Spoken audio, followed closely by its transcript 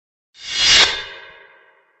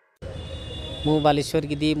मु बालेश्वर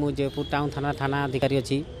गिदी मु जयपुर टाउन थाना अधिकारी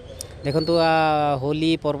अच्छी देखु होली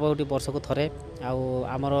पर्व गोटे वर्ष को थरे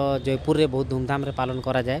आमर जयपुर रे बहुत धूमधाम रे पालन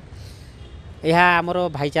करा जाए। यह आमर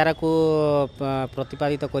भाईचारा को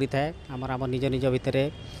प्रतिपादित करिथाए। आम निज निज भितर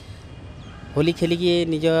होली खेलिकी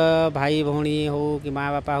निज भाई भौणी हो कि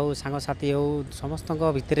माँ बापा हो सांगसाथी हो समस्त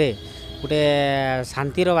भितर गोटे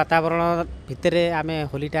शांतिर वातावरण भितर आम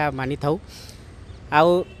होलीटा मानि थाउ।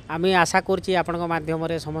 आम आशा करुँची आपण माध्यम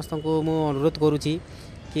समस्त को मु अनुरोध करुँची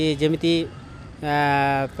कि जमिति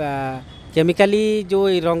केमिकाली जो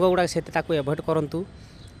रंग गुड़ा से एभॉइड करंतु।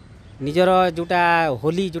 निजर जोटा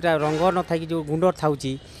होली जोटा रंग न था कि जो गुंड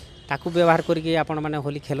थाउची ताकू व्यवहार करके आपण माने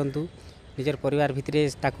होली खेलंतु। निजर परिवार भितर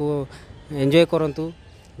ताकू एंजॉय करंतु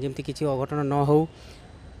जेमती किसी अघटन न हो।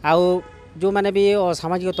 आउ जो माने भी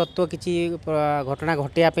असामाजिक तत्व किसी घटना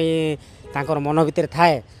घटापी तांकर मन भितर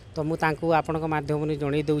थाए तो मु तांकू आपण माध्यम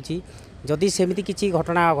जणई दूची जदि सेमती किसी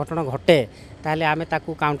घटना अघटन घटे ताहले आमे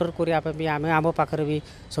ताकू काउंटर करने आम आम पाखर भी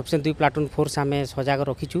सफिशिएंट 2 प्लाटून फोर्स आम सजग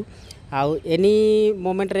रखीचु। आउ एनी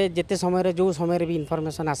मोमेंट रे जेते समय जो समय भी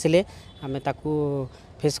इनफॉरमेशन आसिले आम ताकू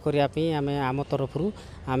फेस करने आम आम तरफ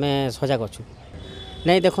आम सजग अच्छु।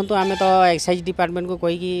 नहीं देखो आम तो एक्साइज डिपार्टमेंट को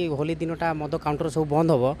कहीकि होली दिनटा मद काउंटर सब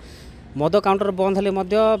बंद हम। मद काउंटर बंद हेले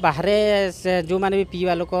बाहर जो मैंने भी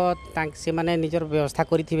पीवा लोक से माने निजर व्यवस्था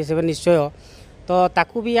करेंगे से निश्चय तो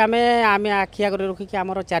ताकू भी आम आम आखि आगे रखिकी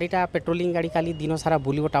आमर 4टा पेट्रोलिंग गाड़ी खाली दिन सारा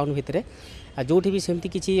बुलव टाउन भितर जो भी सेमती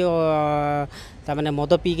किसी ताने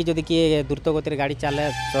मद पीकी जदि किए द्रुत गति गाड़ी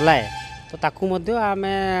चलाए तो ताकू आम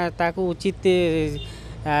ताकू उचित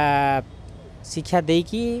शिक्षा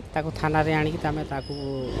देकी ताकू थाना रे आनिकी तामे ताकू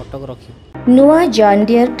अटक रखी। नुआ जॉन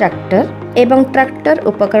डियर ट्रैक्टर एवं ट्रैक्टर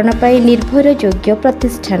उपकरण पाई निर्भर योग्य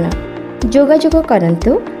प्रतिष्ठान जोगाजोग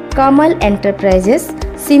करंतु कमल एंटरप्राइजेस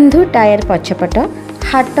सिंधु टायर पछपट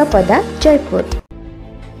हाटपदा जयपुर।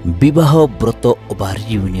 विवाह व्रत ओभार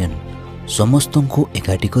यूनियन समस्त को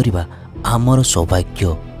एकाठी करिबा आमर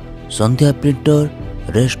सौभाग्य। संध्या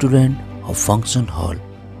प्रिंटर रेस्टोरेंट और फंक्शन हॉल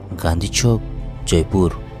गांधी चौक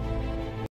जयपुर।